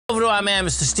Over to our man,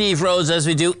 Mr. Steve Rhodes, as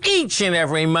we do each and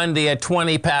every Monday at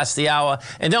 20 past the hour.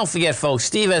 And don't forget, folks,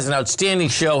 Steve has an outstanding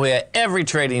show here every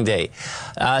trading day.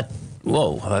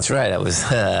 Whoa, that's right.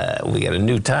 We got a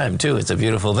new time, too. It's a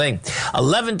beautiful thing.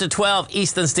 11 to 12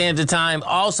 Eastern Standard Time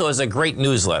also has a great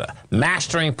newsletter,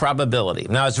 Mastering Probability.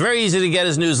 Now, it's very easy to get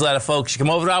his newsletter, folks. You come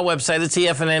over to our website at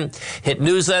TFNN, hit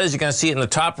newsletters. You're going to see it in the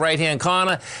top right-hand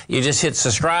corner. You just hit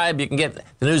subscribe. You can get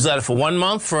the newsletter for 1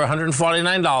 month for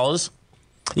 $149.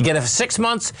 You get it for 6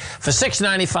 months for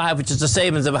 $6.95, which is a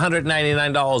savings of $199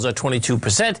 or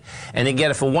 22%. And you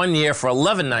get it for 1 year for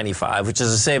 $11.95, which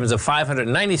is a savings of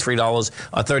 $593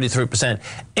 or 33%.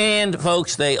 And,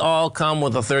 folks, they all come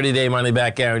with a 30-day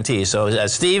money-back guarantee. So,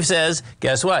 as Steve says,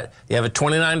 guess what? You have it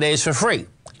 29 days for free.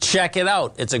 Check it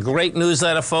out. It's a great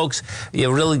newsletter, folks.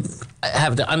 You really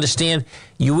have to understand.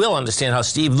 You will understand how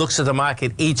Steve looks at the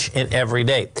market each and every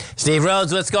day. Steve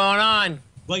Rhodes, what's going on?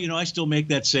 Well, you know, I still make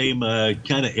that same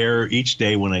kind of error each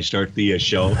day when I start the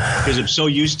show because I'm so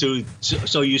used to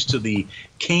the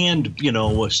canned,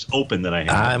 open that I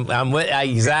have. I'm with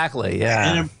exactly,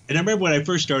 yeah. And I remember when I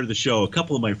first started the show, a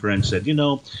couple of my friends said,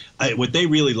 what they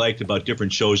really liked about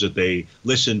different shows that they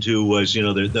listened to was,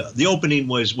 the opening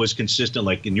was consistent.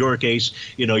 Like in your case,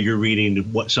 you're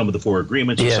reading some of the four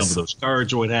agreements, yes, or some of those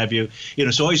cards or what have you.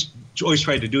 So I always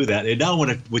tried to do that. And now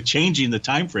with changing the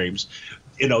time frames,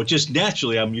 just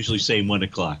naturally, I'm usually saying 1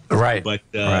 o'clock. Right. But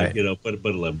right. But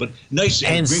 11. But nice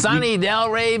and sunny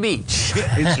Delray Beach.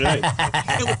 That's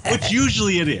right. Which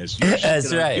usually it is.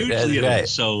 That's right. Usually it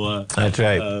is. So that's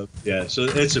right. Yeah. So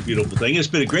it's a beautiful thing. It's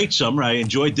been a great summer. I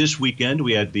enjoyed this weekend.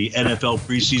 We had the NFL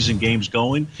preseason games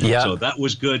going. Yeah. So that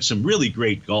was good. Some really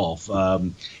great golf. I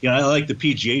like the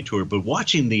PGA Tour, but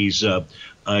watching these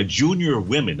junior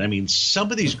women. I mean,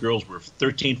 some of these girls were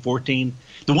 13, 14.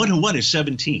 The one who won is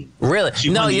 17. Really?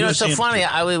 No, it's so funny.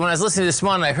 When I was listening this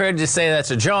morning, I heard you say that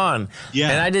to John.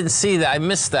 Yeah. And I didn't see that. I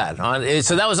missed that.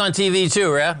 So that was on TV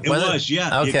too, right? It was,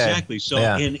 yeah. Okay. Exactly. So,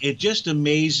 yeah. And it's just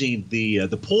amazing the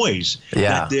poise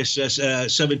that this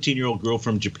 17-year-old girl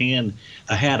from Japan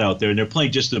had out there. And they're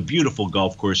playing just a beautiful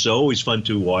golf course. So always fun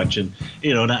to watch. And,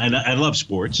 and I love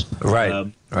sports.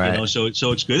 Right. Right. So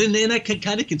it's good. And I can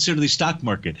kind of consider the stock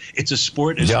market. It's a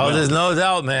sport as well. There's no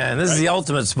doubt, man. This is the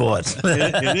ultimate sport.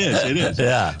 It is.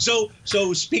 Yeah. So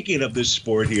speaking of this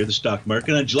sport here, the stock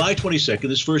market, on July 22nd,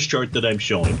 this first chart that I'm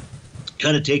showing,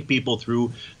 kind of take people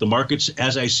through the markets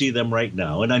as I see them right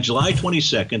now. And on July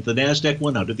 22nd, the NASDAQ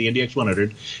 100, the NDX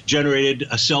 100, generated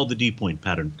a sell the D point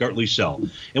pattern, Gartley sell.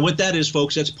 And what that is,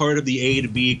 folks, that's part of the A to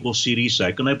B equals CD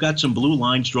cycle. And I've got some blue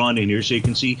lines drawn in here so you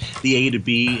can see the A to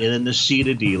B and then the C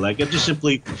to D. Like I've just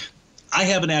simply... I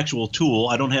have an actual tool.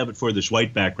 I don't have it for this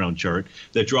white background chart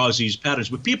that draws these patterns,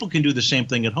 but people can do the same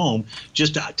thing at home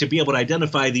just to be able to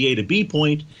identify the A to B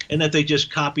point, and if they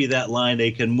just copy that line,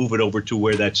 they can move it over to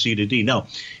where that C to D. Now,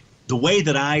 the way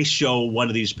that I show one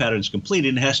of these patterns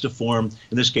completed, it has to form,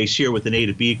 in this case here, with an A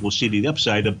to B equals C to the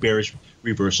upside, a bearish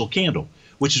reversal candle,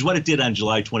 which is what it did on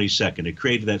July 22nd. It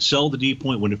created that sell the D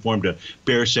point when it formed a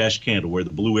bear sash candle where the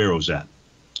blue arrow's at.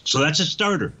 So that's a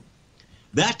starter.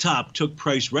 That top took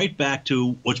price right back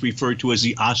to what's referred to as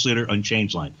the oscillator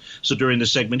unchanged line. So during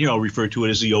this segment here, I'll refer to it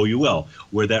as the OUL,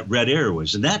 where that red arrow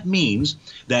is. And that means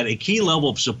that a key level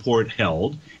of support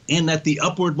held and that the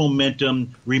upward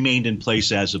momentum remained in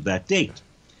place as of that date.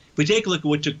 If we take a look at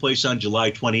what took place on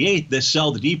July 28th, this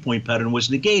sell the D point pattern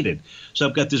was negated. So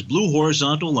I've got this blue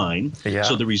horizontal line. Yeah.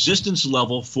 So the resistance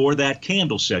level for that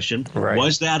candle session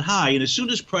was that high. And as soon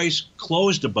as price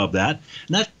closed above that,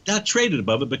 not traded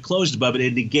above it, but closed above it,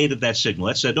 it negated that signal.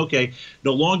 That said, okay,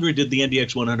 no longer did the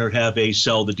NDX 100 have a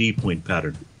sell the D point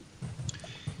pattern.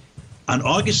 On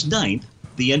August 9th,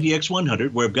 the NDX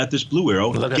 100, where I've got this blue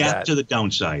arrow, gap to the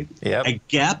downside. Yep. A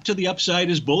gap to the upside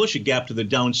is bullish. A gap to the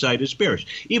downside is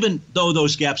bearish. Even though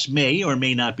those gaps may or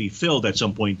may not be filled at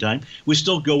some point in time, we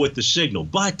still go with the signal.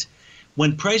 But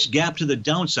when price gapped to the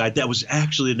downside, that was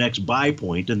actually the next buy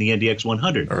point in the NDX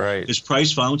 100. Right. Because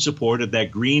price found support at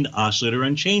that green oscillator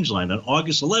unchanged line. On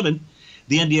August 11th,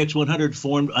 the NDX 100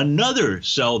 formed another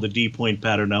sell the D point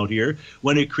pattern out here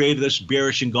when it created this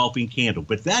bearish engulfing candle.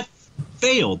 But that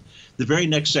failed the very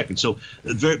next second. So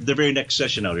the very next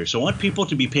session out here. So I want people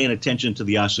to be paying attention to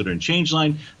the oscillator and change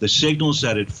line, the signals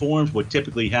that it forms, what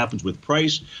typically happens with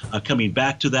price coming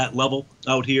back to that level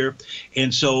out here.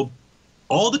 And so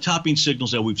all the topping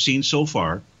signals that we've seen so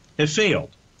far have failed.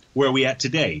 Where are we at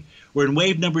today? We're in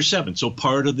wave number 7, so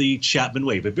part of the Chapman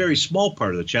wave, a very small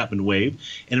part of the Chapman wave.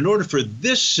 And in order for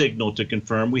this signal to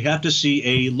confirm, we have to see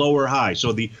a lower high.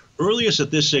 So the earliest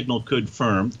that this signal could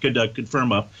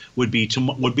confirm up would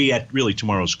be at really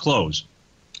tomorrow's close.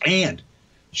 And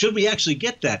should we actually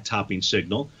get that topping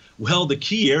signal, Well, the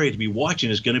key area to be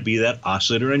watching is going to be that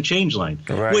oscillator and change line,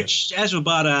 right, which as of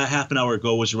about a half an hour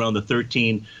ago was around the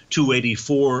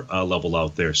 13,284 level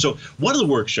out there. So one of the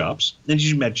workshops, and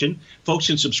as you mentioned, folks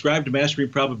can subscribe to Mastering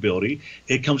Probability.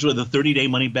 It comes with a 30-day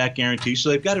money-back guarantee, so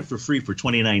they've got it for free for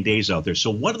 29 days out there.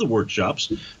 So one of the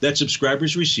workshops that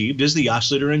subscribers received is the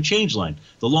oscillator and change line,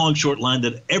 the long, short line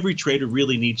that every trader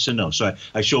really needs to know. So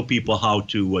I show people how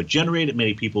to generate it.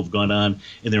 Many people have gone on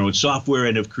in their own software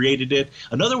and have created it.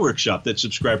 Another workshop that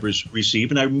subscribers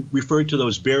receive, and I referred to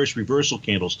those bearish reversal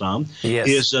candles, Tom, yes,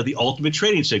 is the Ultimate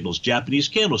Trading Signals, Japanese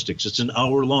candlesticks. It's an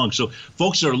hour long. So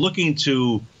folks are looking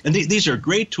to, and these are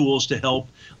great tools to help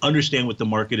understand what the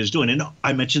market is doing. And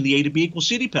I mentioned the A to B equals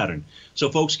CD pattern. So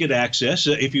folks get access,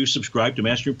 if you subscribe to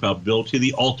Mastering Probability, to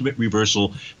the ultimate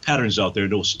reversal patterns out there.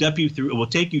 And it will step you through, it will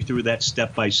take you through that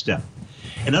step by step.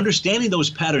 And understanding those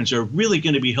patterns are really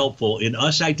going to be helpful in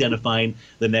us identifying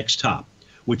the next top,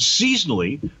 which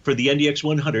seasonally for the NDX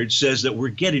 100 says that we're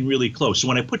getting really close. So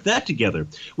when I put that together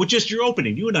with just your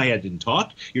opening, you and I didn't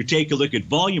talk. You take a look at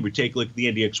volume, you take a look at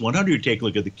the NDX 100, you take a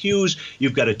look at the Qs,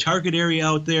 you've got a target area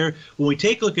out there. When we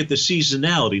take a look at the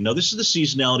seasonality, now this is the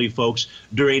seasonality, folks,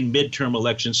 during midterm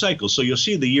election cycles. So you'll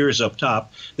see the years up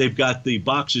top. They've got the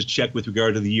boxes checked with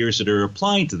regard to the years that are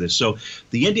applying to this. So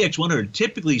the NDX 100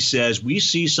 typically says we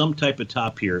see some type of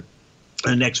top here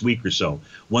the next week or so,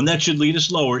 one that should lead us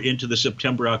lower into the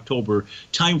September-October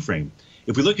timeframe.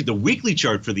 If we look at the weekly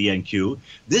chart for the NQ,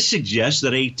 this suggests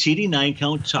that a TD9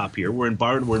 count top here, we're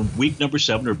in week number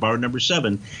 7 or bar number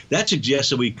 7, that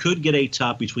suggests that we could get a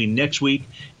top between next week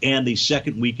and the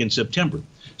second week in September.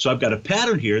 So I've got a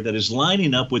pattern here that is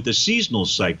lining up with the seasonal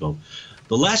cycle.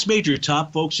 The last major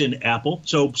top, folks, in Apple,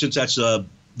 so since that's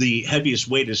the heaviest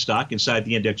weighted stock inside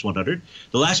the Index 100.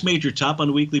 The last major top on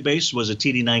a weekly basis was a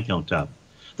TD9 count top.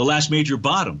 The last major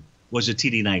bottom was a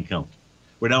TD9 count.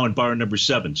 We're now in bar number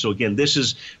 7. So again, this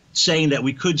is saying that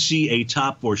we could see a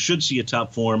top or should see a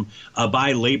top form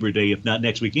by Labor Day, if not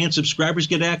next week. And subscribers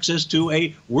get access to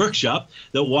a workshop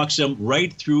that walks them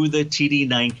right through the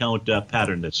TD9 count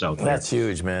pattern that's out there. That's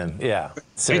huge, man. Yeah,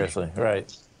 seriously,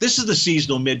 right. This is the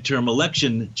seasonal midterm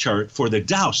election chart for the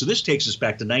Dow. So this takes us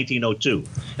back to 1902.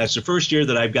 That's the first year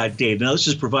that I've got data. Now, this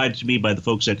is provided to me by the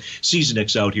folks at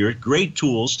Seasonix out here. Great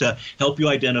tools to help you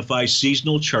identify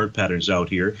seasonal chart patterns out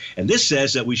here. And this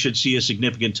says that we should see a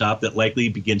significant top that likely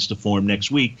begins to form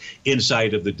next week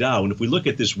inside of the Dow. And if we look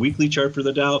at this weekly chart for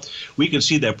the Dow, we can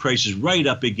see that price is right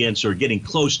up against or getting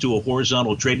close to a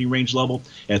horizontal trading range level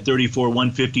at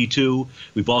 34,152.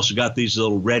 We've also got these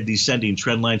little red descending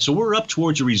trend lines. So we're up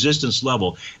towards a resistance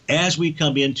level as we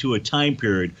come into a time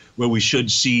period where we should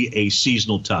see a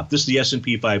seasonal top. This is the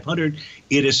S&P 500.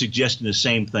 It is suggesting the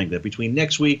same thing, that between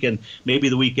next week and maybe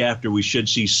the week after, we should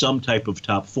see some type of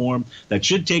top form that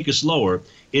should take us lower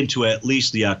into at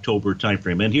least the October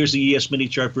timeframe. And here's the ES mini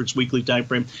chart for its weekly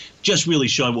timeframe, just really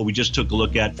showing what we just took a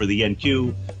look at for the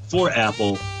NQ, for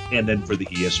Apple, and then for the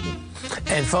ES mini.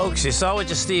 And folks, you saw what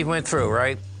Steve went through,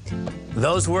 right?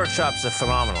 Those workshops are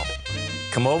phenomenal.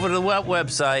 Come over to the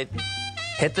website,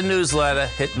 hit the newsletter,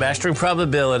 hit Mastering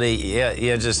Probability.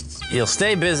 You'll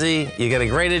stay busy. You get a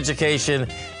great education,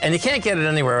 and you can't get it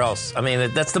anywhere else. I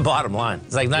mean, that's the bottom line.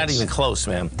 It's like not even close,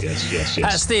 man.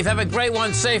 Yes. Steve, have a great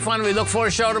one, safe one. We look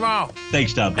forward to the show tomorrow.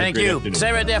 Thanks, Tom. Thank you.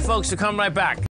 Stay right there, folks. We'll come right back.